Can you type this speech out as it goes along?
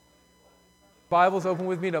Bibles, open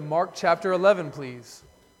with me to Mark chapter 11, please.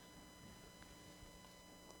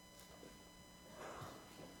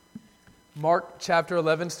 Mark chapter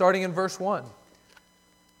 11, starting in verse 1.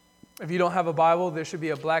 If you don't have a Bible, there should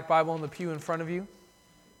be a black Bible in the pew in front of you.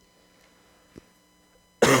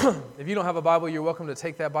 If you don't have a Bible, you're welcome to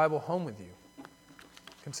take that Bible home with you.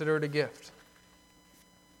 Consider it a gift.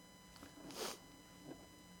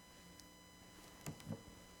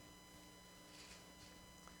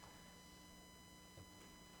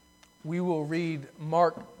 We will read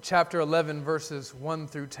Mark chapter 11, verses 1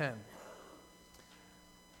 through 10.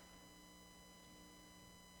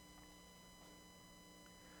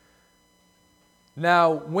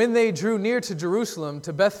 Now, when they drew near to Jerusalem,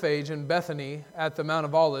 to Bethphage and Bethany at the Mount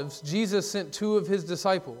of Olives, Jesus sent two of his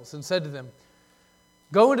disciples and said to them,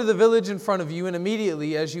 "Go into the village in front of you, and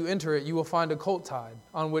immediately as you enter it, you will find a colt tied,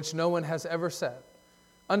 on which no one has ever sat.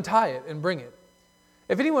 Untie it and bring it.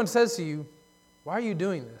 If anyone says to you, 'Why are you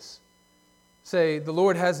doing this?' say, 'The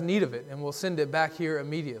Lord has need of it, and will send it back here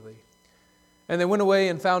immediately.'" And they went away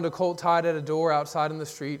and found a colt tied at a door outside in the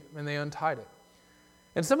street, and they untied it.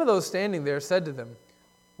 And some of those standing there said to them,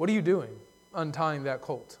 "What are you doing, untying that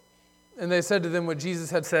colt?" And they said to them what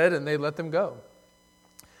Jesus had said, and they let them go.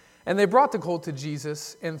 And they brought the colt to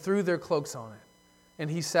Jesus and threw their cloaks on it,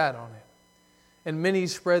 and he sat on it. And many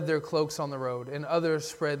spread their cloaks on the road, and others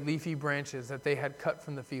spread leafy branches that they had cut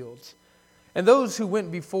from the fields. And those who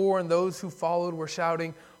went before and those who followed were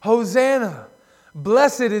shouting, "Hosanna!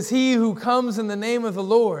 Blessed is he who comes in the name of the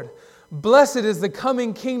Lord. Blessed is the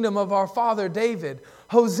coming kingdom of our father David.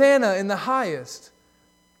 Hosanna in the highest."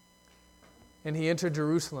 And he entered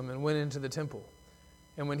Jerusalem and went into the temple.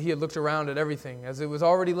 And when he had looked around at everything, as it was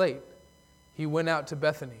already late, he went out to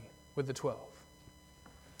Bethany with the 12.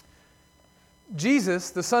 Jesus,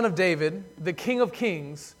 the son of David, the King of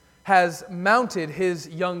Kings, has mounted his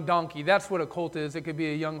young donkey. That's what a colt is. It could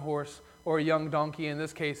be a young horse or a young donkey. In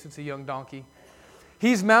this case, it's a young donkey.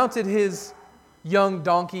 He's mounted his young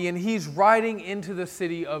donkey, and he's riding into the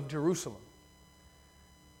city of Jerusalem.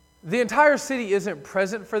 The entire city isn't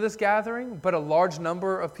present for this gathering, but a large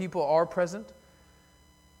number of people are present.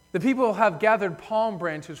 The people have gathered palm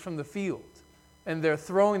branches from the field, and they're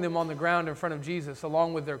throwing them on the ground in front of Jesus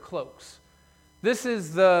along with their cloaks. This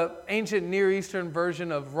is the ancient Near Eastern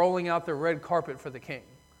version of rolling out the red carpet for the king.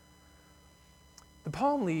 The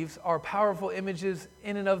palm leaves are powerful images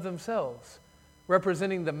in and of themselves,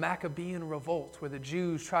 representing the Maccabean revolt where the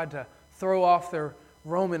Jews tried to throw off their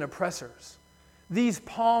Roman oppressors. These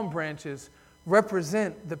palm branches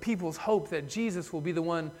represent the people's hope that Jesus will be the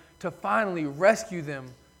one to finally rescue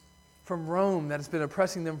them from Rome that has been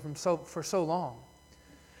oppressing them for so long.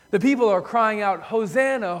 The people are crying out,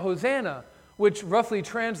 "Hosanna, Hosanna," which roughly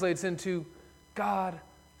translates into, "God,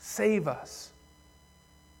 save us."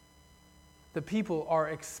 The people are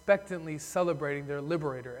expectantly celebrating their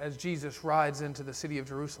liberator as Jesus rides into the city of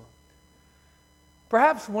Jerusalem.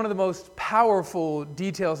 Perhaps one of the most powerful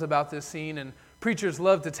details about this scene, and preachers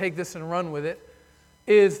love to take this and run with it,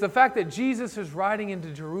 is the fact that Jesus is riding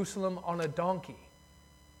into Jerusalem on a donkey.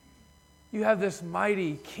 You have this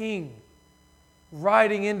mighty king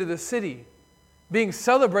riding into the city, being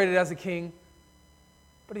celebrated as a king,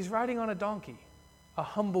 but he's riding on a donkey, a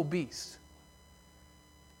humble beast.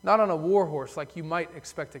 Not on a war horse like you might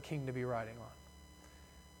expect a king to be riding on.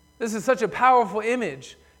 This is such a powerful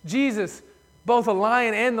image. Jesus, both a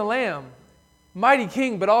lion and the lamb, mighty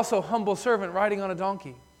king, but also humble servant riding on a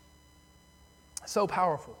donkey. So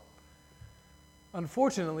powerful.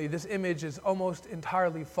 Unfortunately, this image is almost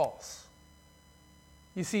entirely false.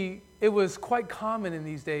 You see, it was quite common in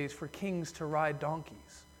these days for kings to ride donkeys.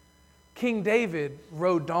 King David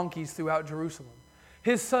rode donkeys throughout Jerusalem.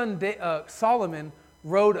 His son Solomon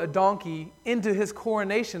rode a donkey into his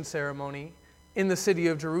coronation ceremony in the city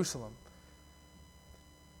of Jerusalem.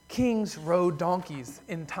 Kings rode donkeys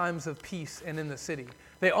in times of peace and in the city.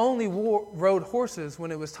 They only rode horses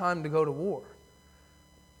when it was time to go to war.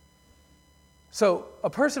 So a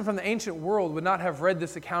person from the ancient world would not have read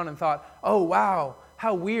this account and thought, "Oh, wow,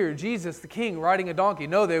 how weird, Jesus, the king, riding a donkey."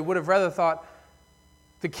 No, they would have rather thought,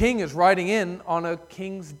 the king is riding in on a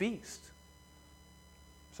king's beast.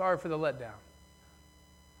 Sorry for the letdown.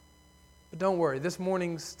 But don't worry, this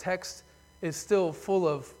morning's text is still full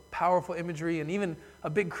of powerful imagery and even a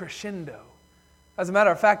big crescendo. As a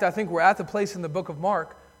matter of fact, I think we're at the place in the book of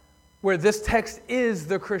Mark where this text is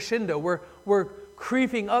the crescendo. We're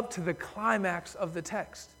creeping up to the climax of the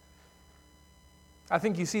text. I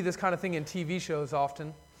think you see this kind of thing in TV shows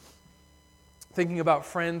often. Thinking about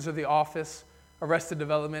Friends or The Office, Arrested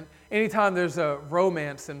Development. Anytime there's a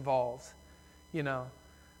romance involved,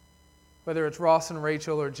 Whether it's Ross and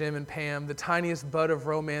Rachel or Jim and Pam, the tiniest bud of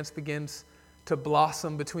romance begins to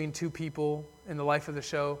blossom between two people in the life of the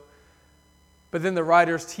show. But then the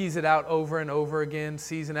writers tease it out over and over again,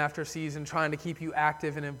 season after season, trying to keep you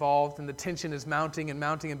active and involved, and the tension is mounting and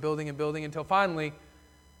mounting and building until finally,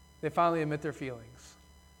 they finally admit their feelings.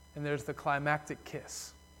 And there's the climactic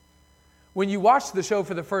kiss. When you watch the show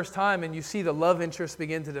for the first time and you see the love interest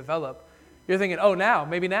begin to develop, you're thinking, oh, now,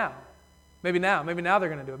 maybe now. Maybe now they're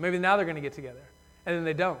going to do it. Maybe now they're going to get together. And then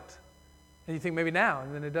they don't. And you think maybe now,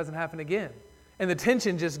 and then it doesn't happen again. And the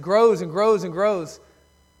tension just grows and grows and grows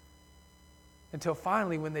until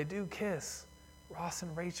finally when they do kiss, Ross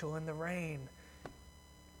and Rachel in the rain,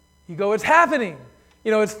 you go, it's happening.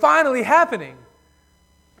 It's finally happening.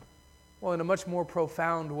 Well, in a much more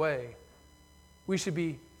profound way, we should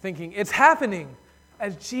be thinking, it's happening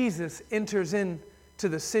as Jesus enters into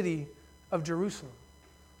the city of Jerusalem.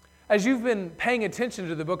 As you've been paying attention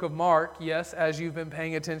to the book of Mark, yes, as you've been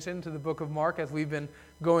paying attention to the book of Mark as we've been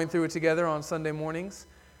going through it together on Sunday mornings,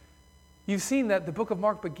 you've seen that the book of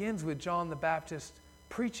Mark begins with John the Baptist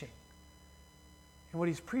preaching. And what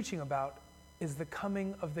he's preaching about is the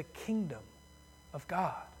coming of the kingdom of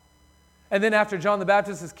God. And then after John the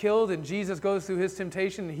Baptist is killed and Jesus goes through his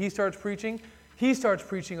temptation and he starts preaching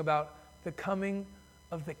about the coming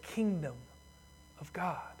of the kingdom of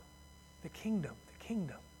God. The kingdom, the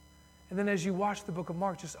kingdom. And then as you watch the book of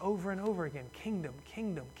Mark just over and over again, kingdom,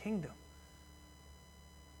 kingdom, kingdom.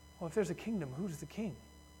 Well, if there's a kingdom, who's the king?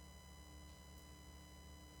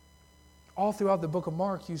 All throughout the book of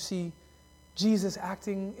Mark, you see Jesus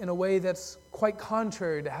acting in a way that's quite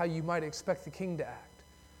contrary to how you might expect the king to act.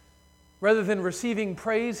 Rather than receiving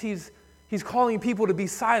praise, he's calling people to be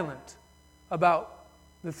silent about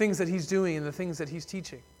the things that he's doing and the things that he's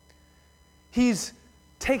teaching. He's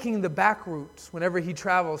taking the back routes whenever he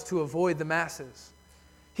travels to avoid the masses.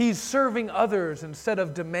 He's serving others instead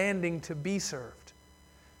of demanding to be served.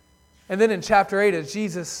 And then in chapter 8, as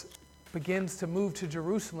Jesus begins to move to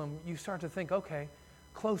Jerusalem, you start to think, okay,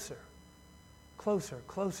 closer, closer,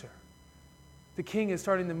 closer. The king is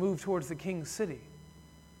starting to move towards the king's city.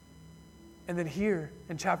 And then here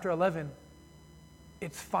in chapter 11,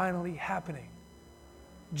 it's finally happening.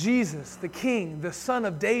 Jesus, the king, the son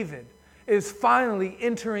of David, is finally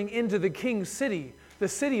entering into the king's city, the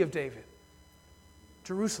city of David,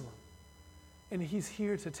 Jerusalem. And he's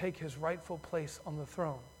here to take his rightful place on the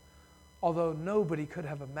throne. Although nobody could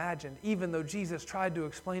have imagined, even though Jesus tried to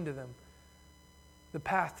explain to them, the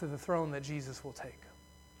path to the throne that Jesus will take.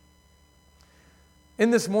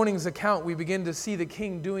 In this morning's account, we begin to see the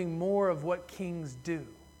king doing more of what kings do.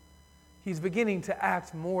 He's beginning to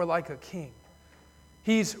act more like a king.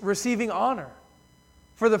 He's receiving honor.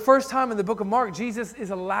 For the first time in the book of Mark, Jesus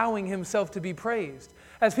is allowing himself to be praised.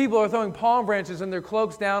 As people are throwing palm branches and their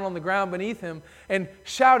cloaks down on the ground beneath him and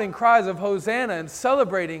shouting cries of Hosanna and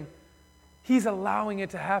celebrating, he's allowing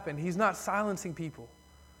it to happen. He's not silencing people.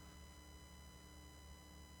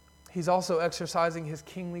 He's also exercising his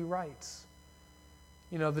kingly rights.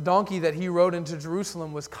 The donkey that he rode into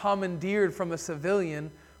Jerusalem was commandeered from a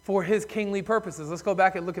civilian for his kingly purposes. Let's go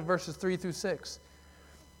back and look at verses 3 through 6.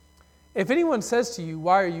 If anyone says to you,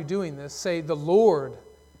 why are you doing this? Say, the Lord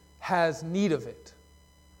has need of it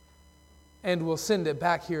and will send it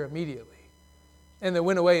back here immediately. And they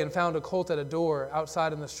went away and found a colt at a door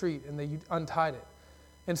outside in the street, and they untied it.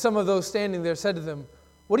 And some of those standing there said to them,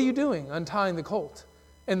 what are you doing, untying the colt?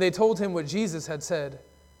 And they told him what Jesus had said,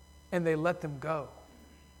 and they let them go.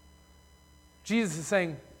 Jesus is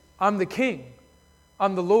saying, I'm the king,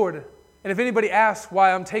 I'm the Lord. And if anybody asks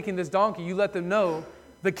why I'm taking this donkey, you let them know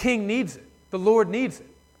the king needs it. The Lord needs it.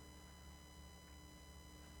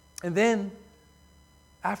 And then,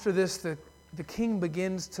 after this, the king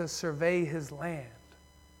begins to survey his land,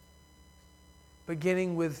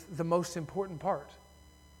 beginning with the most important part,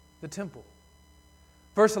 the temple.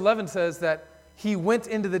 Verse 11 says that he went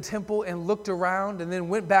into the temple and looked around and then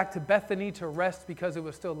went back to Bethany to rest because it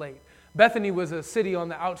was still late. Bethany was a city on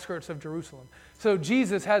the outskirts of Jerusalem. So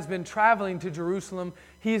Jesus has been traveling to Jerusalem.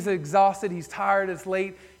 He's exhausted. He's tired. It's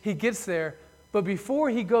late. He gets there. But before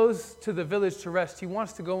he goes to the village to rest, he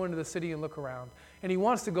wants to go into the city and look around. And he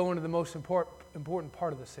wants to go into the most important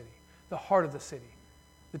part of the city, the heart of the city,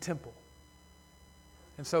 the temple.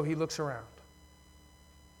 And so he looks around.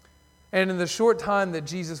 And in the short time that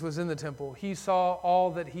Jesus was in the temple, he saw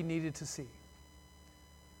all that he needed to see.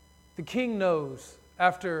 The king knows,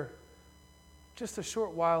 after just a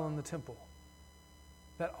short while in the temple,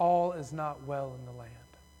 that all is not well in the land,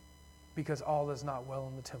 because all is not well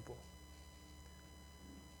in the temple.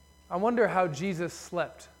 I wonder how Jesus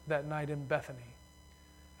slept that night in Bethany,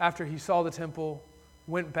 after he saw the temple,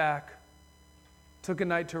 went back, took a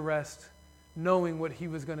night to rest, knowing what he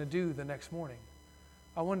was going to do the next morning.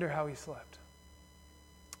 I wonder how he slept.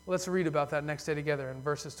 Let's read about that next day together in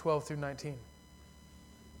verses 12 through 19.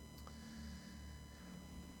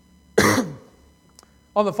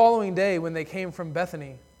 On the following day, when they came from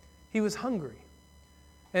Bethany, he was hungry.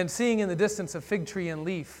 And seeing in the distance a fig tree and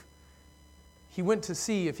leaf, he went to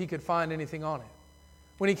see if he could find anything on it.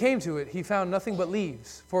 When he came to it, he found nothing but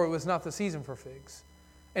leaves, for it was not the season for figs.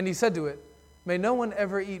 And he said to it, "May no one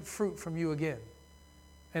ever eat fruit from you again."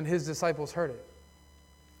 And his disciples heard it.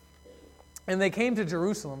 And they came to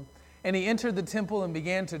Jerusalem, and he entered the temple and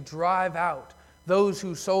began to drive out those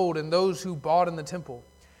who sold and those who bought in the temple.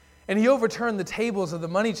 And he overturned the tables of the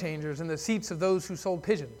money changers and the seats of those who sold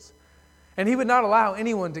pigeons. And he would not allow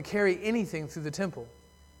anyone to carry anything through the temple.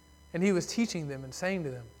 And he was teaching them and saying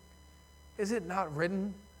to them, "Is it not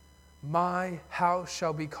written, 'My house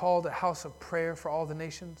shall be called a house of prayer for all the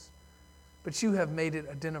nations'? But you have made it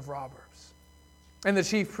a den of robbers." And the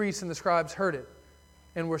chief priests and the scribes heard it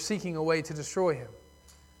and were seeking a way to destroy him,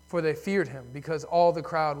 for they feared him, because all the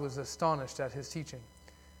crowd was astonished at his teaching.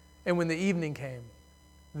 And when the evening came,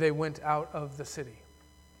 they went out of the city.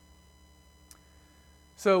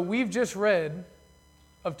 So we've just read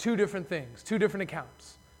of two different things, two different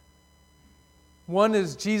accounts. One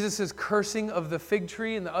is Jesus' cursing of the fig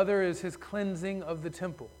tree, and the other is his cleansing of the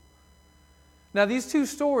temple. Now, these two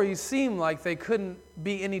stories seem like they couldn't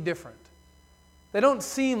be any different. They don't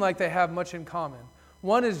seem like they have much in common.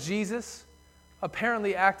 One is Jesus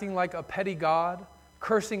apparently acting like a petty god,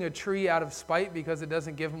 cursing a tree out of spite because it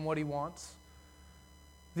doesn't give him what he wants.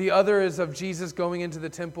 The other is of Jesus going into the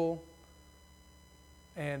temple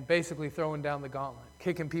and basically throwing down the gauntlet,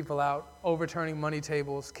 kicking people out, overturning money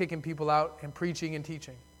tables, kicking people out, and preaching and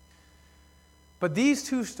teaching. But these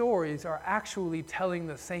two stories are actually telling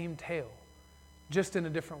the same tale, just in a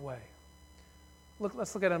different way.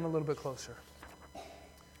 Let's look at them a little bit closer.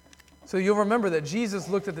 So you'll remember that Jesus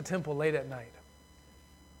looked at the temple late at night,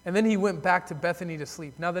 and then he went back to Bethany to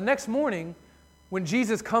sleep. Now the next morning, when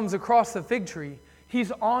Jesus comes across the fig tree,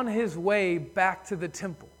 he's on his way back to the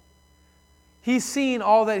temple. He's seen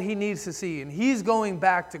all that he needs to see, and he's going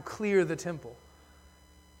back to clear the temple.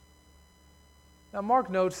 Now,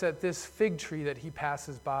 Mark notes that this fig tree that he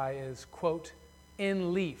passes by is, quote,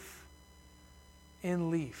 in leaf.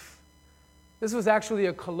 In leaf. This was actually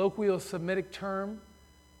a colloquial Semitic term.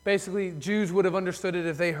 Basically, Jews would have understood it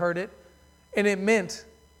if they heard it. And it meant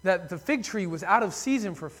that the fig tree was out of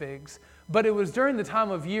season for figs, but it was during the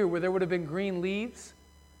time of year where there would have been green leaves.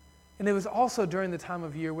 And it was also during the time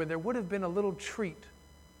of year where there would have been a little treat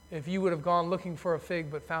if you would have gone looking for a fig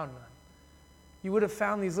but found none. You would have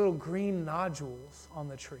found these little green nodules on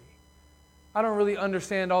the tree. I don't really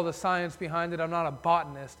understand all the science behind it. I'm not a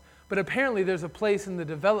botanist. But apparently there's a place in the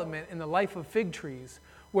development, in the life of fig trees,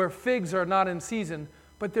 where figs are not in season,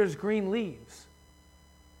 but there's green leaves.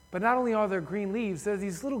 But not only are there green leaves, there's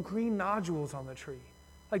these little green nodules on the tree,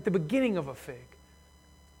 like the beginning of a fig.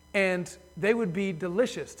 And they would be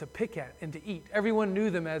delicious to pick at and to eat. Everyone knew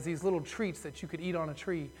them as these little treats that you could eat on a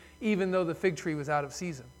tree, even though the fig tree was out of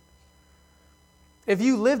season. If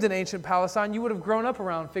you lived in ancient Palestine, you would have grown up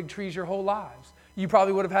around fig trees your whole lives. You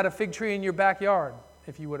probably would have had a fig tree in your backyard,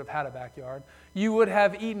 if you would have had a backyard. You would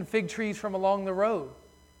have eaten fig trees from along the road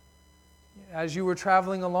as you were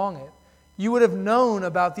traveling along it. You would have known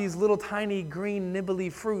about these little tiny green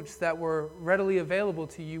nibbly fruits that were readily available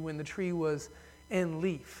to you when the tree was in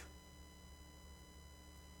leaf.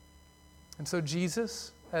 And so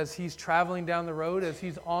Jesus, as he's traveling down the road, as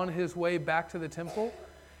he's on his way back to the temple,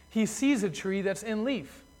 he sees a tree that's in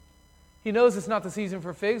leaf. He knows it's not the season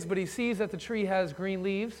for figs, but he sees that the tree has green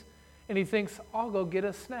leaves, and he thinks, I'll go get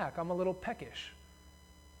a snack. I'm a little peckish.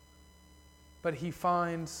 But he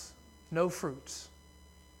finds no fruits.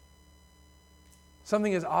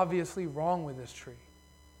 Something is obviously wrong with this tree.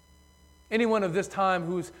 Anyone of this time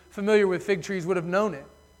who's familiar with fig trees would have known it.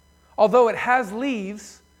 Although it has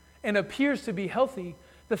leaves and appears to be healthy,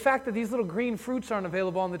 the fact that these little green fruits aren't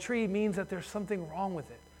available on the tree means that there's something wrong with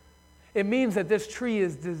it. It means that this tree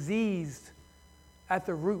is diseased at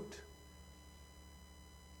the root.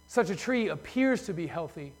 Such a tree appears to be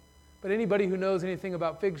healthy, but anybody who knows anything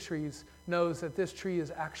about fig trees knows that this tree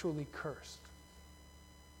is actually cursed.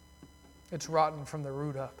 It's rotten from the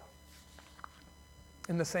root up.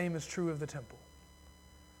 And the same is true of the temple.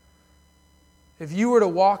 If you were to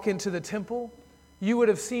walk into the temple, you would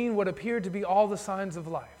have seen what appeared to be all the signs of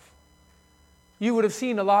life. You would have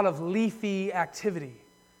seen a lot of leafy activity.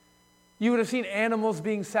 You would have seen animals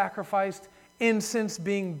being sacrificed, incense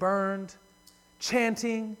being burned,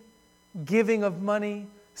 chanting, giving of money,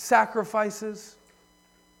 sacrifices.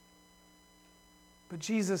 But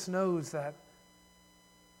Jesus knows that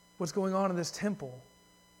what's going on in this temple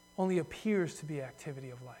only appears to be activity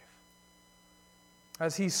of life.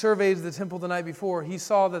 As he surveyed the temple the night before, he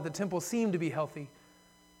saw that the temple seemed to be healthy,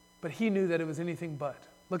 but he knew that it was anything but.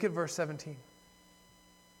 Look at verse 17.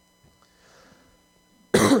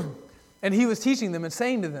 And he was teaching them and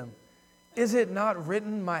saying to them, "Is it not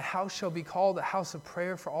written, 'My house shall be called a house of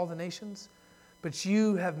prayer for all the nations'? But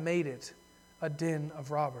you have made it a den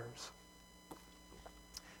of robbers."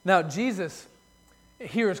 Now, Jesus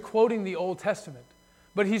here is quoting the Old Testament,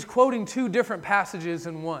 but he's quoting two different passages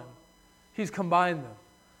in one. He's combined them.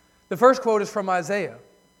 The first quote is from Isaiah,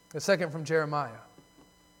 the second from Jeremiah.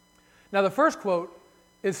 Now, the first quote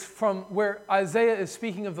is from where Isaiah is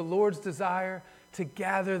speaking of the Lord's desire to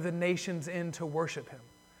gather the nations in to worship him.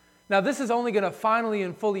 Now, this is only going to finally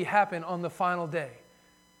and fully happen on the final day,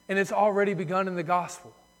 and it's already begun in the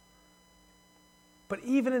gospel. But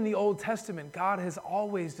even in the Old Testament, God has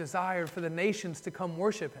always desired for the nations to come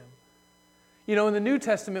worship him. You know, in the New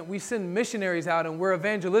Testament, we send missionaries out and we're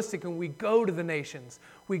evangelistic and we go to the nations.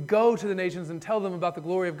 We go to the nations and tell them about the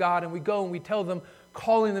glory of God, and we go and we tell them,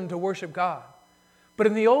 calling them to worship God. But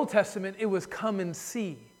in the Old Testament, it was come and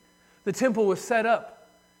see. The temple was set up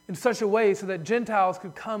in such a way so that Gentiles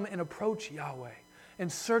could come and approach Yahweh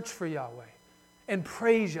and search for Yahweh and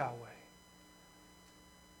praise Yahweh.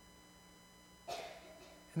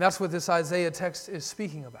 And that's what this Isaiah text is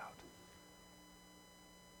speaking about.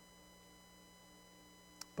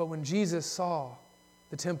 But when Jesus saw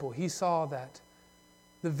the temple, he saw that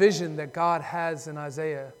the vision that God has in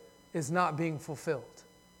Isaiah is not being fulfilled.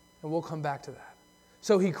 And we'll come back to that.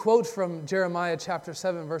 So he quotes from Jeremiah chapter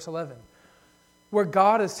 7, verse 11, where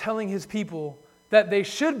God is telling his people that they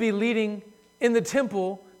should be leading in the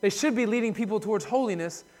temple, they should be leading people towards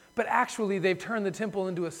holiness, but actually they've turned the temple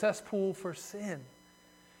into a cesspool for sin.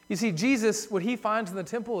 You see, Jesus, what he finds in the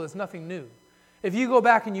temple is nothing new. If you go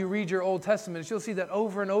back and you read your Old Testament, you'll see that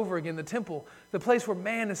over and over again, the temple, the place where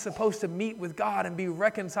man is supposed to meet with God and be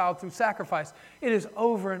reconciled through sacrifice, it is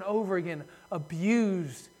over and over again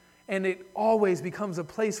abused. And it always becomes a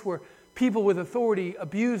place where people with authority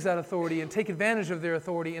abuse that authority and take advantage of their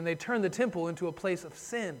authority, and they turn the temple into a place of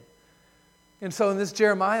sin. And so in this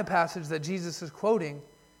Jeremiah passage that Jesus is quoting,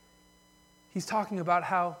 he's talking about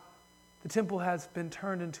how the temple has been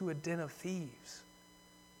turned into a den of thieves.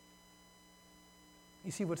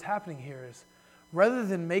 You see, what's happening here is, rather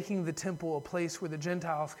than making the temple a place where the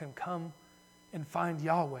Gentiles can come and find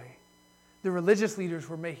Yahweh, the religious leaders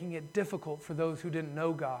were making it difficult for those who didn't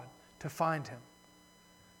know God to find him.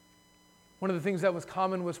 One of the things that was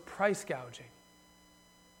common was price gouging.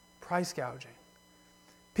 Price gouging.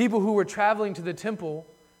 People who were traveling to the temple,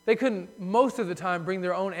 they couldn't most of the time bring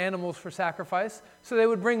their own animals for sacrifice, so they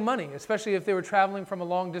would bring money, especially if they were traveling from a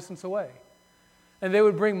long distance away. And they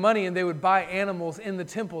would bring money and they would buy animals in the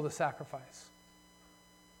temple to sacrifice.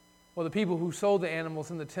 Well, the people who sold the animals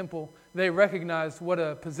in the temple, they recognized what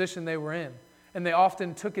a position they were in. And they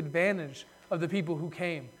often took advantage of the people who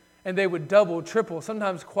came. And they would double, triple,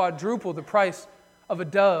 sometimes quadruple the price of a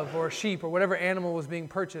dove or a sheep or whatever animal was being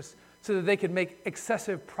purchased so that they could make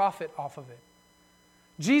excessive profit off of it.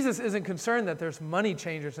 Jesus isn't concerned that there's money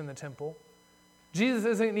changers in the temple. Jesus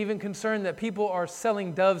isn't even concerned that people are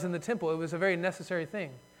selling doves in the temple. It was a very necessary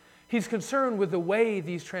thing. He's concerned with the way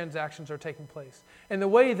these transactions are taking place and the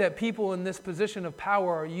way that people in this position of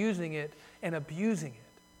power are using it and abusing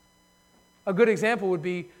it. A good example would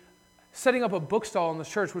be setting up a bookstall in the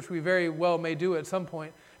church, which we very well may do at some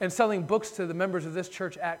point, and selling books to the members of this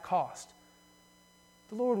church at cost.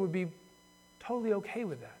 The Lord would be totally okay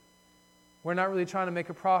with that. We're not really trying to make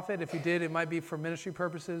a profit. If we did, it might be for ministry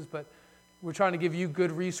purposes, but we're trying to give you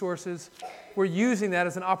good resources. We're using that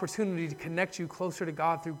as an opportunity to connect you closer to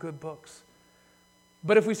God through good books.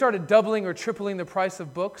 But if we started doubling or tripling the price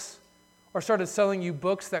of books, or started selling you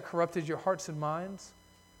books that corrupted your hearts and minds,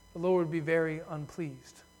 the Lord would be very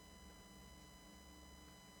unpleased.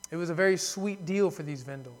 It was a very sweet deal for these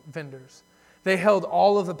vendors. They held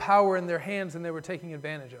all of the power in their hands and they were taking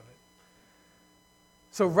advantage of it.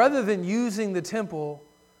 So rather than using the temple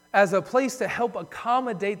as a place to help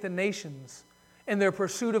accommodate the nations in their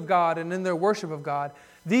pursuit of God and in their worship of God,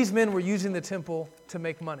 these men were using the temple to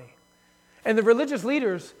make money. And the religious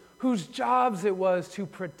leaders, whose jobs it was to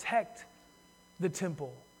protect the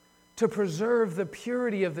temple, to preserve the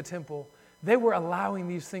purity of the temple, they were allowing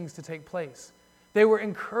these things to take place. They were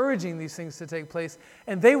encouraging these things to take place,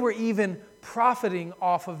 and they were even profiting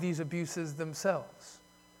off of these abuses themselves.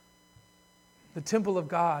 The temple of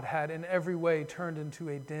God had in every way turned into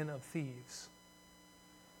a den of thieves.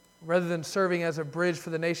 Rather than serving as a bridge for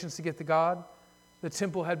the nations to get to God, the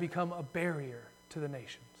temple had become a barrier to the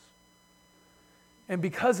nations. And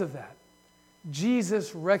because of that,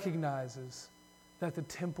 Jesus recognizes that the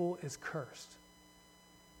temple is cursed.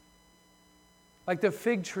 Like the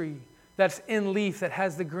fig tree that's in leaf, that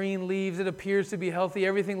has the green leaves, it appears to be healthy,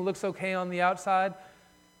 everything looks okay on the outside.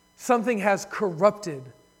 Something has corrupted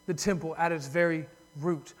the temple at its very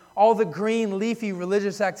root. All the green, leafy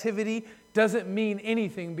religious activity doesn't mean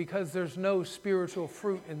anything because there's no spiritual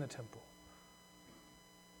fruit in the temple.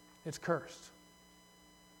 It's cursed.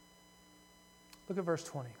 Look at verse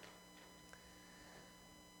 20.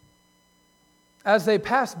 As they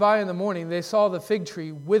passed by in the morning, they saw the fig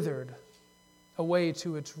tree withered away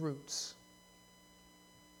to its roots.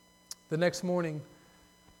 The next morning,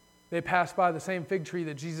 they passed by the same fig tree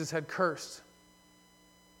that Jesus had cursed.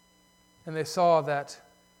 And they saw that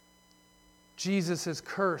Jesus'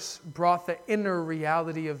 curse brought the inner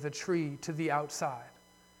reality of the tree to the outside.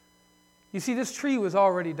 You see, this tree was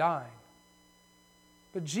already dying.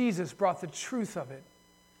 But Jesus brought the truth of it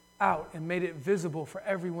out and made it visible for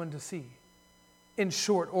everyone to see in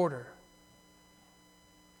short order.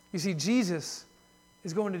 You see, Jesus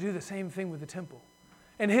is going to do the same thing with the temple.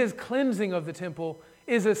 And his cleansing of the temple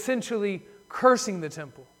is essentially cursing the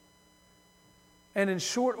temple. And in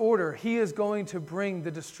short order, he is going to bring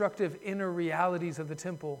the destructive inner realities of the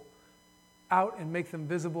temple out and make them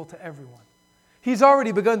visible to everyone. He's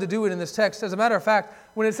already begun to do it in this text. As a matter of fact,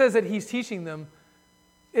 when it says that he's teaching them,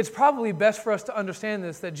 it's probably best for us to understand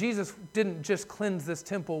this, that Jesus didn't just cleanse this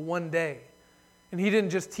temple one day. And he didn't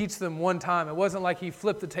just teach them one time. It wasn't like he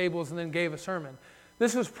flipped the tables and then gave a sermon.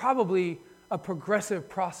 This was probably a progressive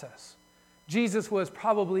process. Jesus was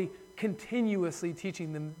probably continuously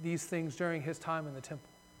teaching them these things during his time in the temple.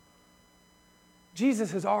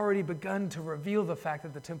 Jesus has already begun to reveal the fact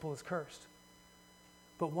that the temple is cursed.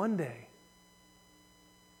 But one day,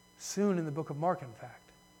 soon in the book of Mark, in fact,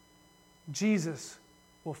 Jesus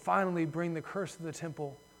will finally bring the curse of the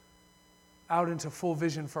temple out into full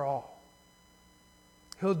vision for all.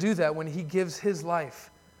 He'll do that when he gives his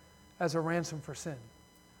life as a ransom for sin,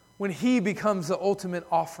 when he becomes the ultimate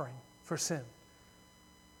offering for sin.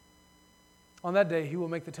 On that day, he will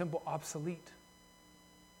make the temple obsolete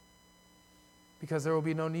because there will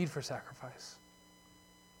be no need for sacrifice.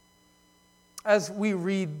 As we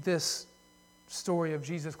read this story of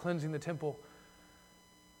Jesus cleansing the temple,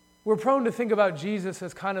 we're prone to think about Jesus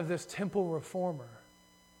as kind of this temple reformer,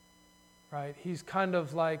 right? He's kind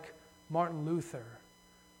of like Martin Luther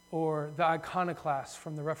or the iconoclasts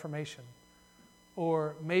from the Reformation.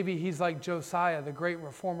 Or maybe he's like Josiah, the great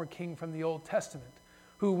reformer king from the Old Testament,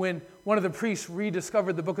 who, when one of the priests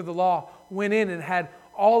rediscovered the book of the law, went in and had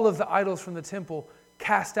all of the idols from the temple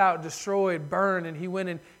cast out, destroyed, burned, and he went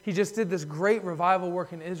and he just did this great revival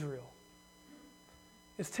work in Israel.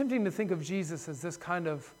 It's tempting to think of Jesus as this kind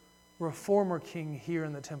of reformer king here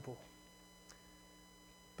in the temple.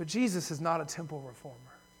 But Jesus is not a temple reformer.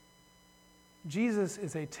 Jesus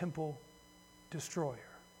is a temple destroyer.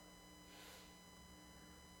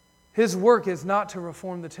 His work is not to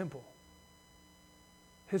reform the temple.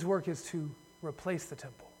 His work is to replace the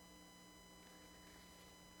temple.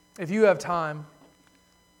 If you have time,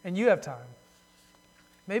 and you have time,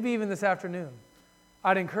 maybe even this afternoon,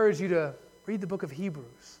 I'd encourage you to read the book of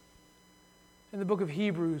Hebrews. In the book of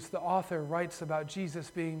Hebrews, the author writes about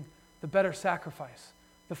Jesus being the better sacrifice,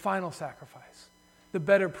 the final sacrifice, the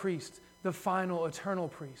better priest, the final eternal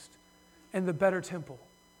priest, and the better temple,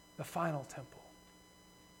 the final temple.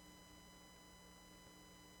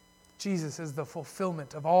 Jesus is the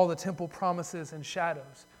fulfillment of all the temple promises and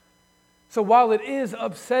shadows. So while it is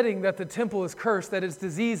upsetting that the temple is cursed, that it's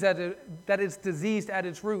diseased at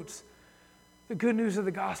its roots, the good news of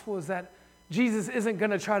the gospel is that Jesus isn't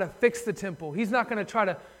going to try to fix the temple. He's not going to try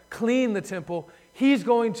to clean the temple. He's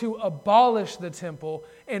going to abolish the temple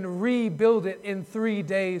and rebuild it in 3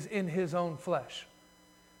 days in his own flesh.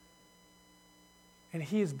 And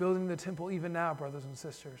he is building the temple even now, brothers and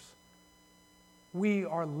sisters. We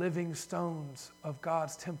are living stones of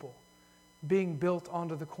God's temple, being built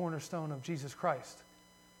onto the cornerstone of Jesus Christ.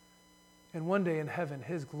 And one day in heaven,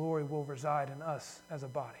 his glory will reside in us as a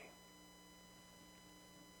body.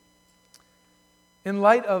 In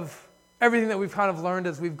light of everything that we've kind of learned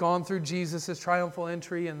as we've gone through Jesus' triumphal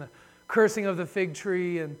entry and the cursing of the fig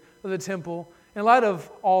tree and of the temple, in light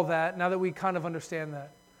of all that, now that we kind of understand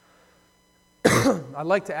that, I'd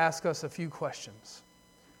like to ask us a few questions.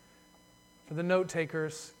 For the note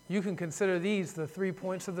takers, you can consider these the 3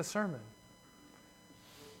 points of the sermon.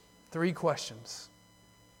 3 questions.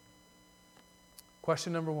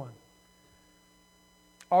 Question number 1.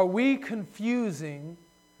 Are we confusing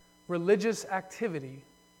religious activity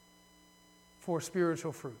for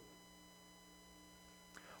spiritual fruit?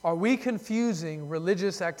 Are we confusing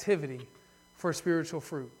religious activity for spiritual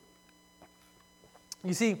fruit?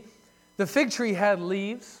 You see, the fig tree had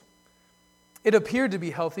leaves. It appeared to be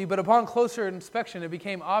healthy, but upon closer inspection, it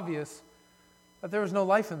became obvious that there was no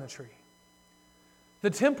life in the tree. The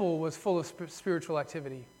temple was full of spiritual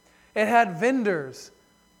activity. It had vendors,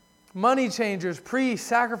 money changers, priests,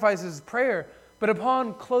 sacrifices, prayer. But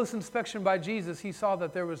upon close inspection by Jesus, he saw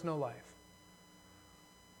that there was no life.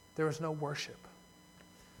 There was no worship.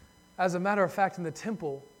 As a matter of fact, in the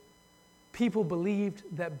temple, people believed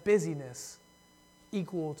that busyness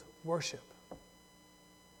equaled worship.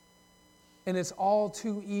 And it's all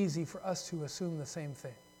too easy for us to assume the same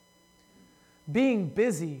thing. Being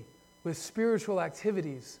busy with spiritual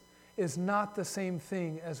activities is not the same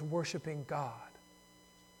thing as worshiping God.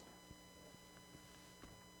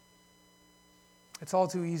 It's all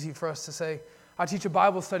too easy for us to say, I teach a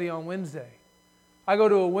Bible study on Wednesday. I go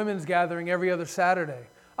to a women's gathering every other Saturday.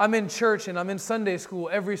 I'm in church and I'm in Sunday school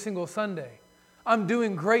every single Sunday. I'm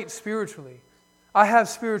doing great spiritually. I have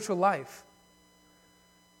spiritual life.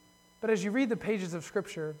 But as you read the pages of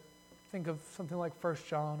Scripture, think of something like 1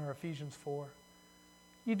 John or Ephesians 4,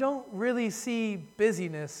 you don't really see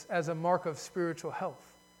busyness as a mark of spiritual health.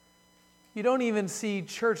 You don't even see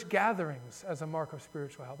church gatherings as a mark of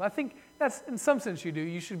spiritual health. I think that's, in some sense, you do.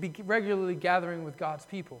 You should be regularly gathering with God's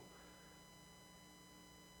people.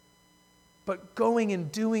 But going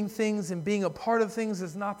and doing things and being a part of things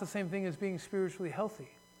is not the same thing as being spiritually healthy.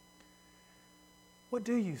 What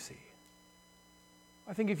do you see?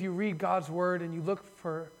 I think if you read God's Word and you look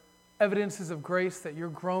for evidences of grace that you're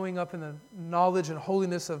growing up in the knowledge and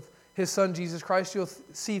holiness of His Son, Jesus Christ, you'll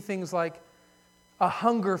see things like a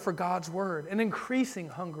hunger for God's Word, an increasing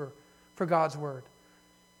hunger for God's Word.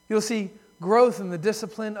 You'll see growth in the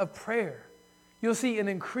discipline of prayer. You'll see an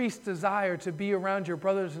increased desire to be around your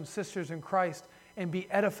brothers and sisters in Christ and be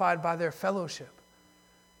edified by their fellowship.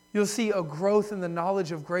 You'll see a growth in the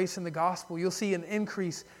knowledge of grace in the gospel. You'll see an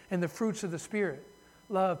increase in the fruits of the Spirit,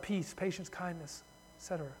 love, peace, patience, kindness,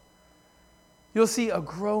 etc. You'll see a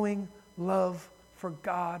growing love for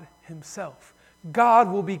God Himself.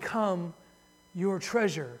 God will become your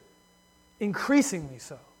treasure, increasingly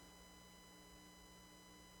so.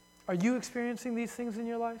 Are you experiencing these things in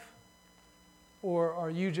your life? Or are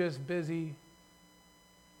you just busy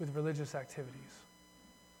with religious activities?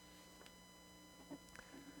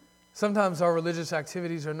 Sometimes our religious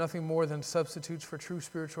activities are nothing more than substitutes for true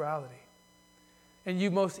spirituality. And you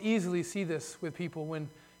most easily see this with people when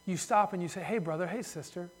you stop and you say, hey brother, hey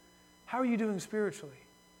sister, how are you doing spiritually?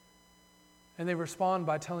 And they respond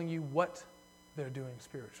by telling you what they're doing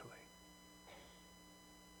spiritually.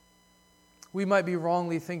 We might be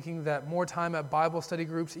wrongly thinking that more time at Bible study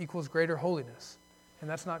groups equals greater holiness, and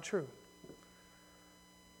that's not true.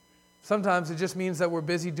 Sometimes it just means that we're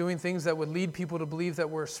busy doing things that would lead people to believe that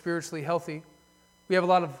we're spiritually healthy. We have a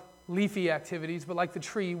lot of leafy activities, but like the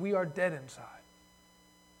tree, we are dead inside.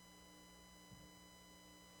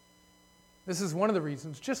 This is one of the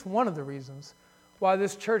reasons, just one of the reasons, why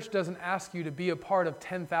this church doesn't ask you to be a part of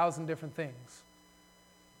 10,000 different things.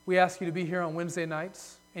 We ask you to be here on Wednesday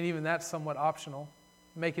nights, and even that's somewhat optional.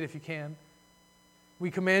 Make it if you can. We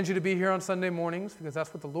command you to be here on Sunday mornings because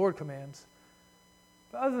that's what the Lord commands.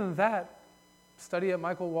 But other than that, study at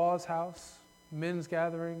Michael Waugh's house, men's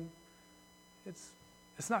gathering,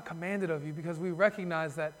 it's not commanded of you because we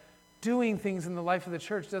recognize that doing things in the life of the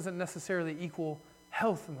church doesn't necessarily equal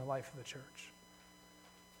health in the life of the church.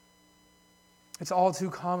 It's all too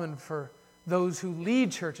common for those who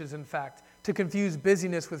lead churches, in fact, to confuse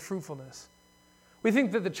busyness with fruitfulness. We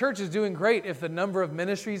think that the church is doing great if the number of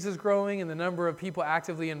ministries is growing and the number of people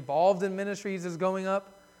actively involved in ministries is going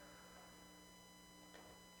up.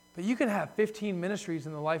 But you can have 15 ministries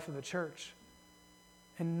in the life of the church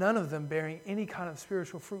and none of them bearing any kind of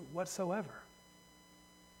spiritual fruit whatsoever.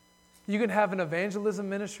 You can have an evangelism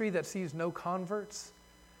ministry that sees no converts.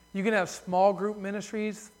 You can have small group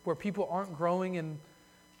ministries where people aren't growing in,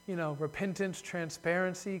 repentance,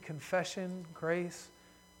 transparency, confession, grace.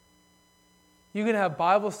 You can have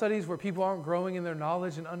Bible studies where people aren't growing in their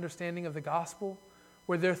knowledge and understanding of the gospel,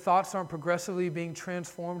 where their thoughts aren't progressively being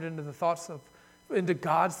transformed into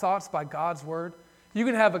God's thoughts by God's word. You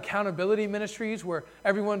can have accountability ministries where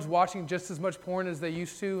everyone's watching just as much porn as they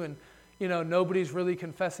used to, and nobody's really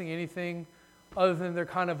confessing anything other than they're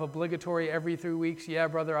kind of obligatory every 3 weeks. Yeah,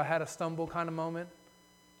 brother, I had a stumble kind of moment.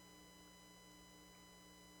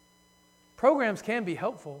 Programs can be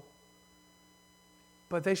helpful,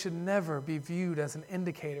 but they should never be viewed as an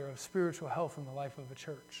indicator of spiritual health in the life of a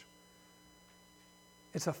church.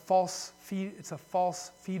 It's a false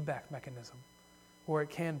feedback mechanism, or it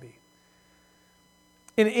can be.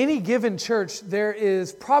 In any given church, there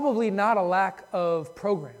is probably not a lack of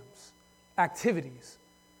programs, activities,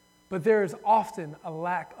 but there is often a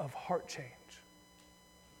lack of heart change.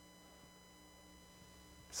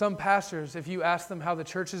 Some pastors, if you ask them how the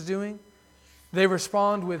church is doing, they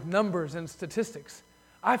respond with numbers and statistics.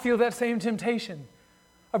 I feel that same temptation.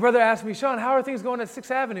 A brother asked me, Sean, how are things going at 6th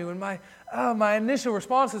Avenue? And my initial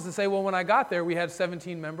response is to say, well, when I got there, we had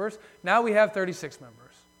 17 members. Now we have 36 members.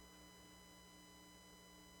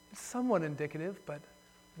 It's somewhat indicative, but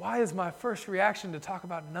why is my first reaction to talk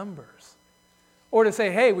about numbers? Or to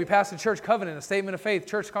say, hey, we passed a church covenant, a statement of faith,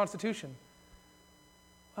 church constitution.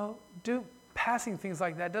 Well, passing things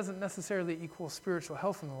like that doesn't necessarily equal spiritual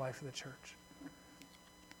health in the life of the church.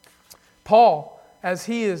 Paul, as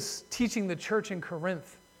he is teaching the church in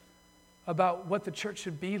Corinth about what the church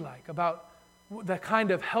should be like, about the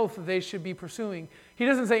kind of health that they should be pursuing, he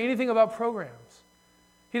doesn't say anything about programs.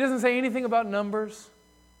 He doesn't say anything about numbers.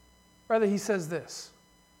 Rather, he says this.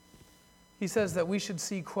 He says that we should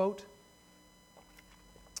see, quote,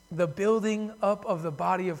 the building up of the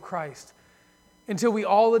body of Christ until we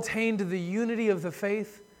all attain to the unity of the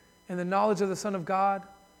faith and the knowledge of the Son of God,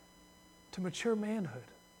 to mature manhood,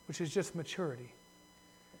 which is just maturity,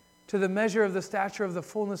 to the measure of the stature of the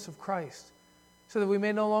fullness of Christ, so that we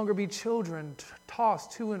may no longer be children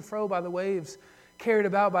tossed to and fro by the waves, carried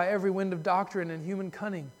about by every wind of doctrine and human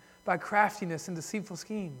cunning, by craftiness and deceitful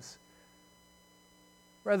schemes.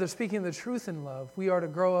 Rather, speaking the truth in love, we are to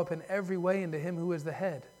grow up in every way into Him who is the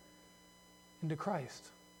head, into Christ.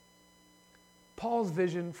 Paul's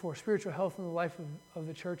vision for spiritual health in the life of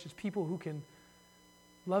the church is people who can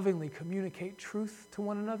lovingly communicate truth to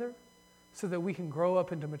one another so that we can grow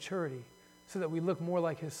up into maturity, so that we look more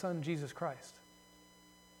like His Son, Jesus Christ.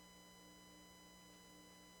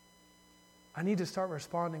 I need to start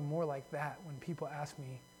responding more like that when people ask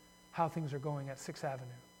me how things are going at 6th Avenue.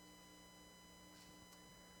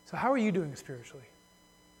 So how are you doing spiritually?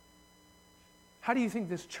 How do you think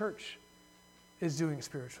this church is doing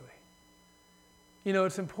spiritually? You know,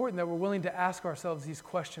 it's important that we're willing to ask ourselves these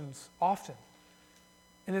questions often.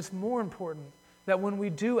 And it's more important that when we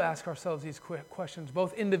do ask ourselves these questions,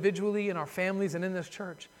 both individually in our families and in this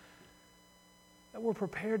church, that we're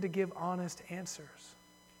prepared to give honest answers.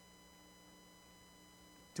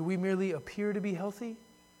 Do we merely appear to be healthy,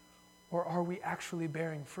 or are we actually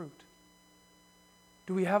bearing fruit?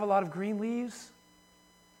 Do we have a lot of green leaves?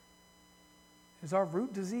 Is our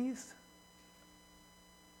root diseased?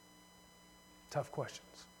 Tough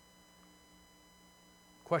questions.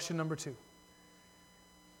 Question number 2.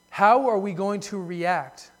 How are we going to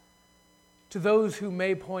react to those who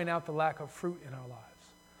may point out the lack of fruit in our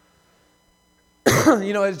lives?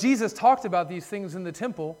 You know, as Jesus talked about these things in the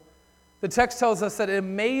temple, the text tells us that it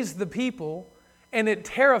amazed the people and it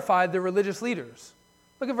terrified the religious leaders.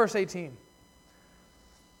 Look at verse 18.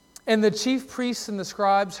 And the chief priests and the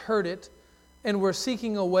scribes heard it and were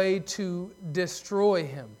seeking a way to destroy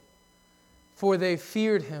him, for they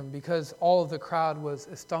feared him because all of the crowd was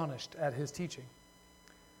astonished at his teaching.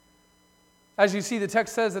 As you see, the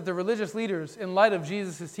text says that the religious leaders, in light of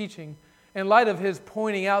Jesus' teaching, in light of his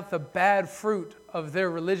pointing out the bad fruit of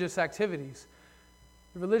their religious activities,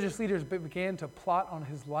 the religious leaders began to plot on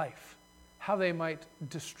his life, how they might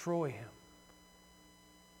destroy him.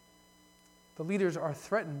 The leaders are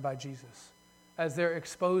threatened by Jesus as they're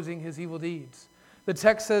exposing his evil deeds. The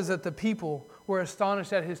text says that the people were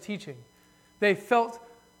astonished at his teaching. They felt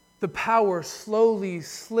the power slowly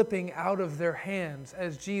slipping out of their hands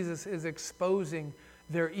as Jesus is exposing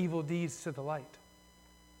their evil deeds to the light.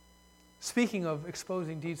 Speaking of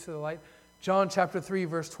exposing deeds to the light, John chapter 3,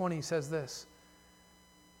 verse 20 says this: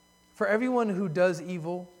 for everyone who does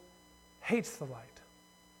evil hates the light.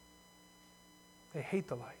 They hate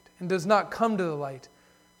the light and does not come to the light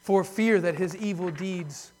for fear that his evil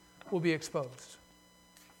deeds will be exposed.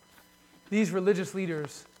 These religious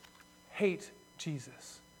leaders hate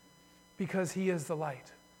Jesus because he is the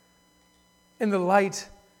light. And the light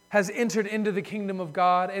has entered into the kingdom of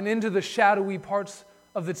God and into the shadowy parts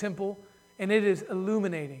of the temple, and it is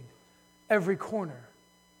illuminating every corner,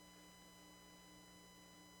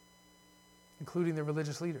 including the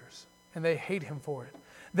religious leaders. And they hate him for it.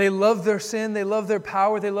 They love their sin, they love their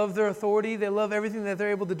power, they love their authority, they love everything that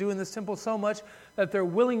they're able to do in this temple so much that they're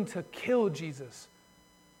willing to kill Jesus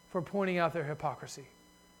for pointing out their hypocrisy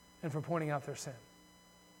and for pointing out their sin.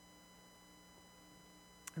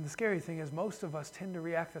 And the scary thing is most of us tend to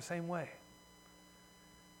react the same way.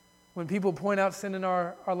 When people point out sin in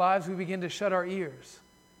our lives, we begin to shut our ears.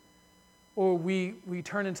 Or we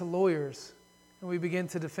turn into lawyers and we begin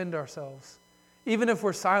to defend ourselves. Even if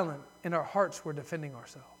we're silent, in our hearts we're defending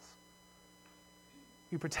ourselves.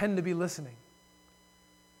 We pretend to be listening.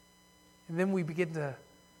 And then we begin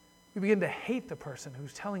to hate the person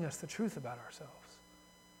who's telling us the truth about ourselves.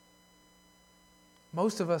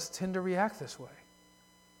 Most of us tend to react this way.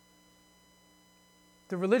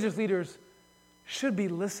 The religious leaders should be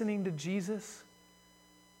listening to Jesus,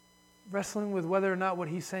 wrestling with whether or not what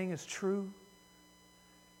he's saying is true.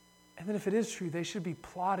 And then if it is true, they should be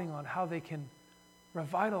plotting on how they can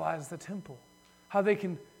revitalize the temple, how they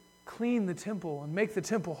can clean the temple and make the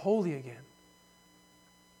temple holy again.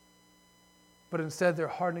 But instead, they're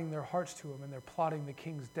hardening their hearts to him and they're plotting the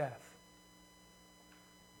king's death.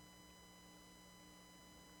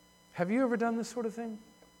 Have you ever done this sort of thing?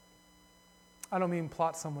 I don't mean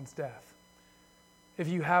plot someone's death. If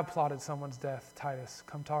you have plotted someone's death, Titus,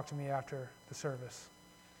 come talk to me after the service.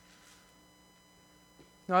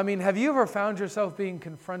 No, I mean, have you ever found yourself being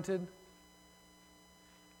confronted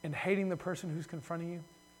and hating the person who's confronting you?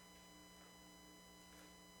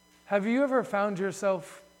 Have you ever found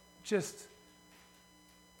yourself just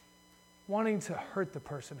wanting to hurt the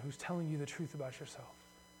person who's telling you the truth about yourself?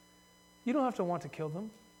 You don't have to want to kill them.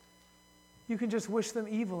 You can just wish them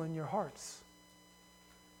evil in your hearts.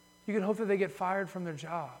 You can hope that they get fired from their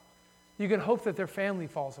job. You can hope that their family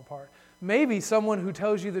falls apart. Maybe someone who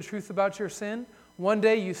tells you the truth about your sin, one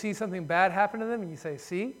day you see something bad happen to them and you say,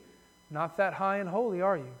 see, not that high and holy,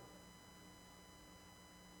 are you?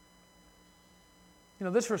 You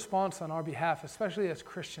know, this response on our behalf, especially as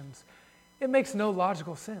Christians, it makes no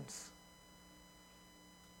logical sense.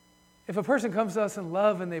 If a person comes to us in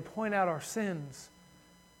love and they point out our sins,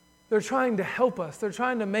 they're trying to help us. They're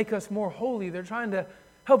trying to make us more holy. They're trying to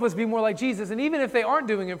help us be more like Jesus. And even if they aren't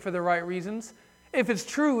doing it for the right reasons, if it's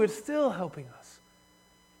true, it's still helping us.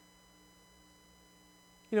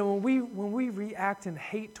 You know, when we react in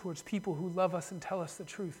hate towards people who love us and tell us the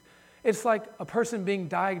truth, it's like a person being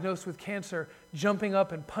diagnosed with cancer jumping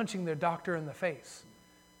up and punching their doctor in the face.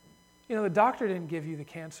 You know, the doctor didn't give you the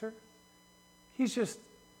cancer. He's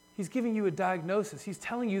giving you a diagnosis. He's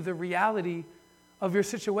telling you the reality of your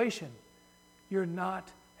situation. You're not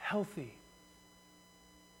healthy.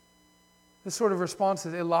 This sort of response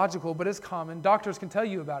is illogical, but it's common. Doctors can tell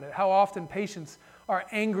you about it, how often patients are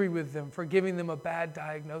angry with them for giving them a bad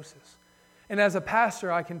diagnosis. And as a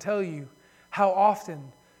pastor, I can tell you how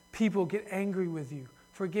often people get angry with you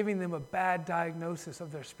for giving them a bad diagnosis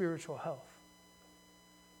of their spiritual health.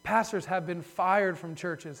 Pastors have been fired from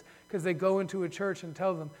churches because they go into a church and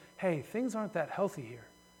tell them, hey, things aren't that healthy here.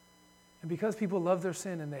 And because people love their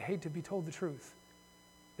sin and they hate to be told the truth,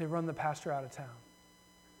 they run the pastor out of town.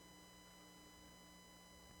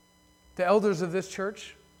 The elders of this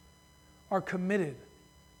church are committed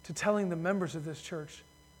to telling the members of this church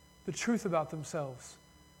the truth about themselves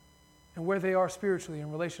and where they are spiritually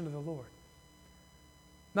in relation to the Lord.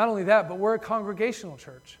 Not only that, but we're a congregational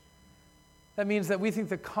church. That means that we think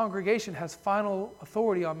the congregation has final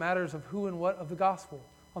authority on matters of who and what of the gospel,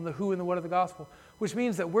 on the who and the what of the gospel, which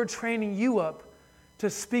means that we're training you up to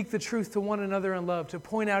speak the truth to one another in love, to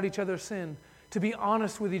point out each other's sin, to be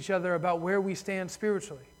honest with each other about where we stand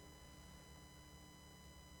spiritually.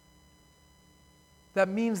 That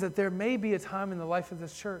means that there may be a time in the life of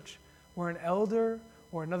this church where an elder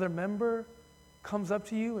or another member comes up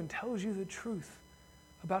to you and tells you the truth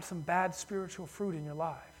about some bad spiritual fruit in your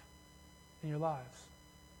lives.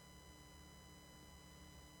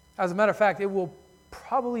 As a matter of fact, it will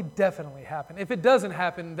probably definitely happen. If it doesn't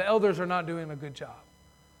happen, the elders are not doing a good job.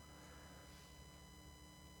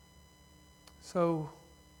 So,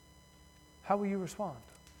 how will you respond?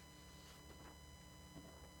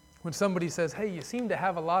 When somebody says, hey, you seem to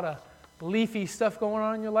have a lot of leafy stuff going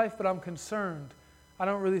on in your life, but I'm concerned. I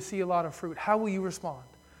don't really see a lot of fruit. How will you respond?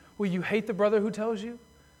 Will you hate the brother who tells you?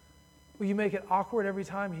 Will you make it awkward every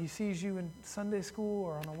time he sees you in Sunday school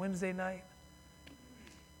or on a Wednesday night?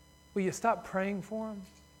 Will you stop praying for him?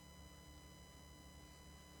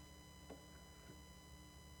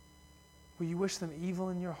 Will you wish them evil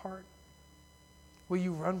in your heart? Will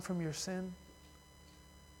you run from your sin?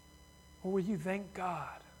 Or will you thank God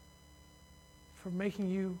for making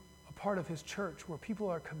you a part of his church where people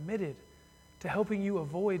are committed to helping you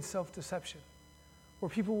avoid self-deception, where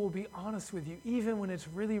people will be honest with you even when it's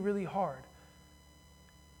really, really hard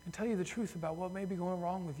and tell you the truth about what may be going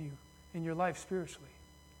wrong with you in your life spiritually?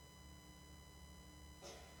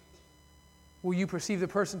 Will you perceive the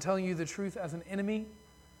person telling you the truth as an enemy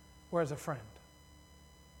or as a friend?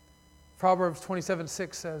 Proverbs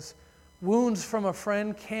 27:6 says, wounds from a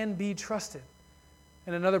friend can be trusted.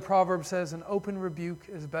 And another proverb says, an open rebuke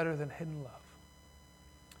is better than hidden love.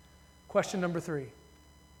 Question number 3.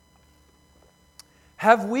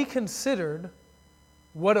 Have we considered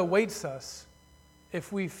what awaits us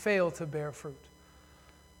if we fail to bear fruit?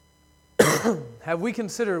 Have we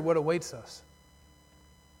considered what awaits us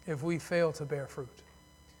if we fail to bear fruit?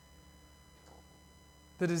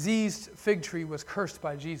 The diseased fig tree was cursed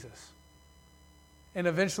by Jesus, and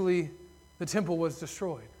eventually the temple was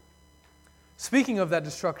destroyed. Speaking of that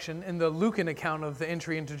destruction, in the Lucan account of the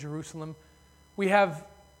entry into Jerusalem, we have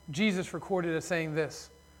Jesus recorded as saying this: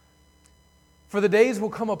 "For the days will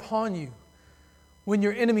come upon you when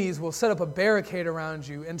your enemies will set up a barricade around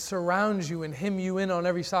you and surround you and hem you in on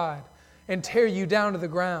every side and tear you down to the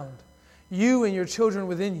ground, you and your children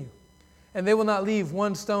within you, and they will not leave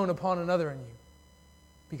one stone upon another in you,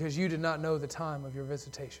 because you did not know the time of your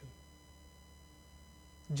visitation."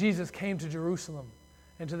 Jesus came to Jerusalem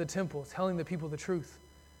and to the temple telling the people the truth,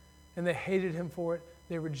 and they hated him for it,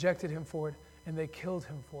 they rejected him for it, and they killed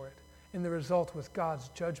him for it. And the result was God's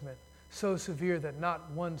judgment, so severe that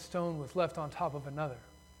not one stone was left on top of another.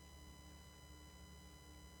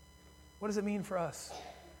 What does it mean for us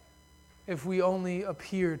if we only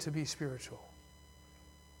appear to be spiritual?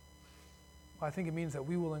 Well, I think it means that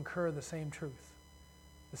we will incur the same truth,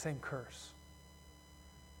 the same curse.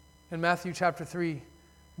 In Matthew chapter 3,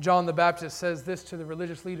 John the Baptist says this to the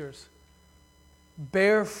religious leaders: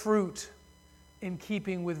 "Bear fruit in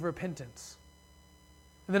keeping with repentance."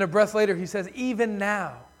 And then a breath later he says, "Even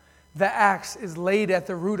now the axe is laid at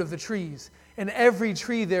the root of the trees, and every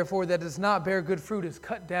tree therefore that does not bear good fruit is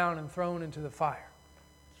cut down and thrown into the fire."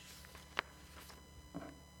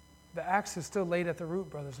 The axe is still laid at the root,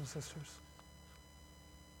 brothers and sisters.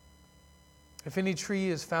 If any tree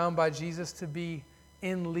is found by Jesus to be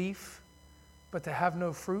in leaf, but to have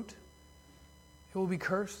no fruit, it will be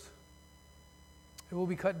cursed, it will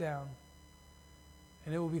be cut down,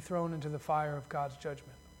 and it will be thrown into the fire of God's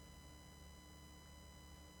judgment.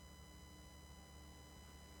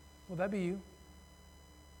 Will that be you?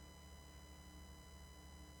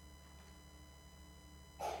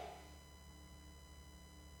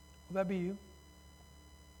 Will that be you?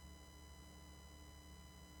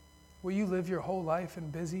 Will you live your whole life in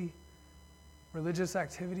busy religious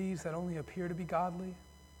activities that only appear to be godly,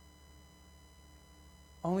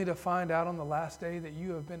 only to find out on the last day that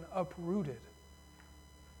you have been uprooted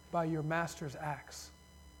by your master's axe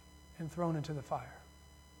and thrown into the fire?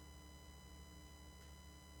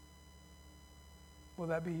 Will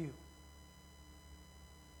that be you?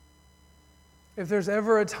 If there's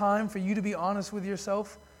ever a time for you to be honest with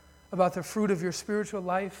yourself about the fruit of your spiritual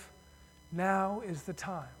life, now is the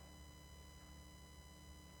time.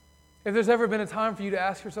 If there's ever been a time for you to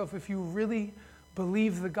ask yourself if you really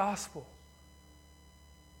believe the gospel,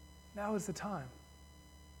 now is the time.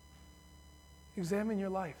 Examine your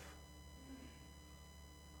life.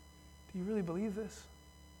 Do you really believe this?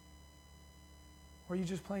 Or are you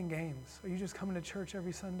just playing games? Are you just coming to church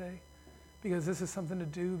every Sunday because this is something to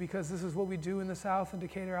do, because this is what we do in the South in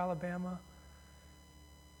Decatur, Alabama?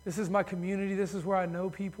 This is my community. This is where I know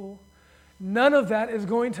people. None of that is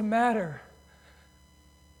going to matter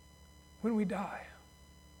when we die.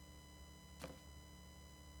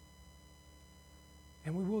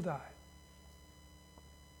 And we will die.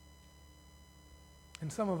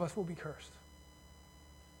 And some of us will be cursed.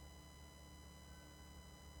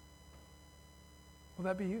 Will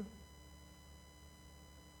that be you?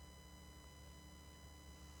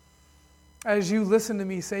 As you listen to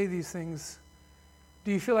me say these things,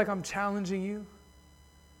 do you feel like I'm challenging you?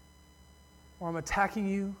 Or I'm attacking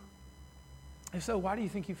you? If so, why do you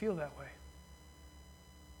think you feel that way?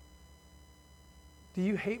 Do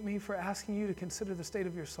you hate me for asking you to consider the state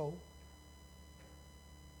of your soul?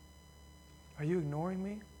 Are you ignoring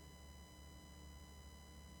me?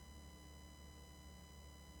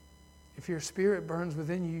 If your spirit burns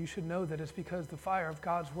within you, you should know that it's because the fire of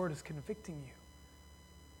God's word is convicting you.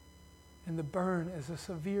 And the burn is a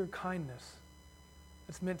severe kindness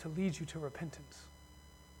that's meant to lead you to repentance.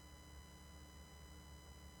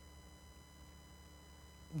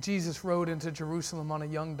 Jesus rode into Jerusalem on a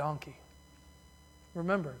young donkey.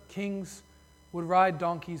 Remember, kings would ride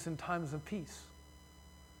donkeys in times of peace.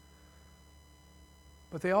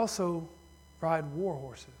 But they also ride war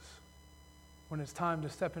horses when it's time to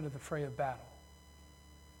step into the fray of battle.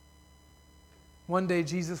 One day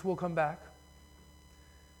Jesus will come back,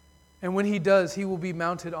 and when he does, he will be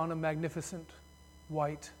mounted on a magnificent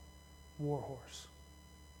white war horse,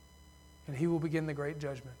 and he will begin the great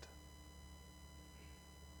judgment.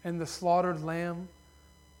 And the slaughtered lamb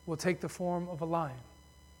will take the form of a lion,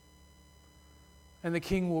 and the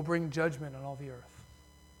king will bring judgment on all the earth.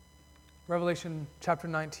 Revelation chapter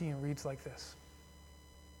 19 reads like this.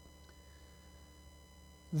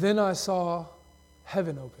 Then I saw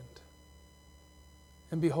heaven opened,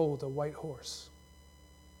 and behold, a white horse.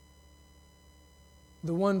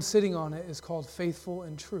 The one sitting on it is called Faithful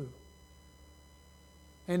and True.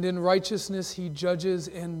 And in righteousness he judges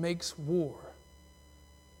and makes war.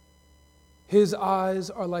 His eyes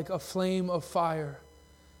are like a flame of fire,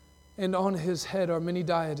 and on his head are many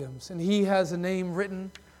diadems, and he has a name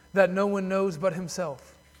written that no one knows but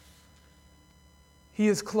himself. He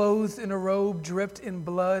is clothed in a robe dripped in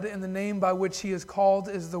blood, and the name by which he is called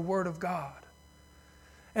is the Word of God.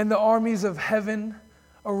 And the armies of heaven,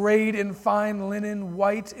 arrayed in fine linen,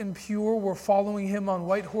 white and pure, were following him on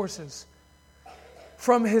white horses.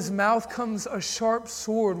 From his mouth comes a sharp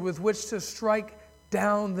sword with which to strike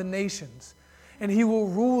down the nations, and he will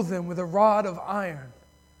rule them with a rod of iron.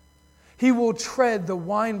 He will tread the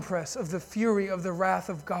winepress of the fury of the wrath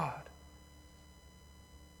of God.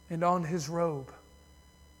 And on his robe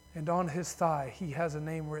and on his thigh he has a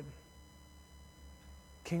name written: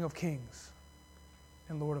 King of Kings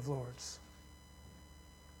and Lord of Lords.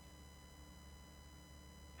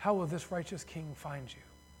 How will this righteous King find you?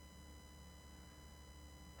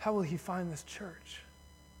 How will he find this church?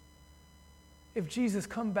 If Jesus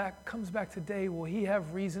comes back today, will he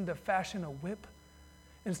have reason to fashion a whip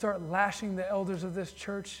and start lashing the elders of this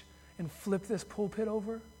church and flip this pulpit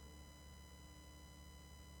over?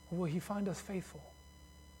 Or will he find us faithful?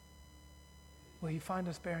 Will he find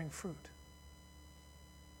us bearing fruit?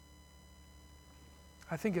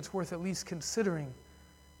 I think it's worth at least considering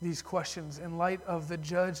these questions in light of the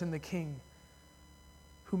judge and the king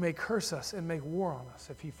who may curse us and make war on us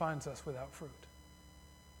if he finds us without fruit.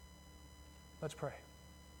 Let's pray.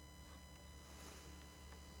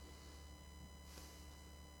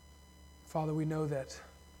 Father, we know that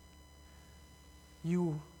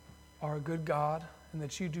you are a good God and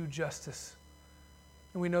that you do justice.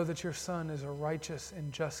 And we know that your Son is a righteous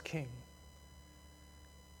and just King.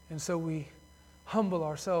 And so we humble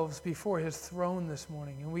ourselves before his throne this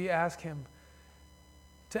morning, and we ask him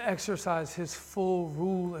to exercise his full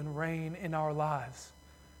rule and reign in our lives,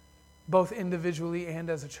 both individually and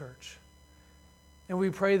as a church. And we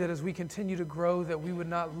pray that as we continue to grow, that we would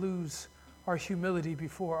not lose our humility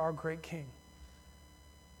before our great King.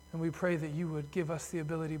 And we pray that you would give us the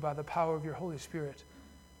ability by the power of your Holy Spirit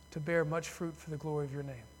to bear much fruit for the glory of your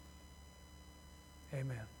name.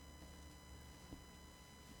 Amen.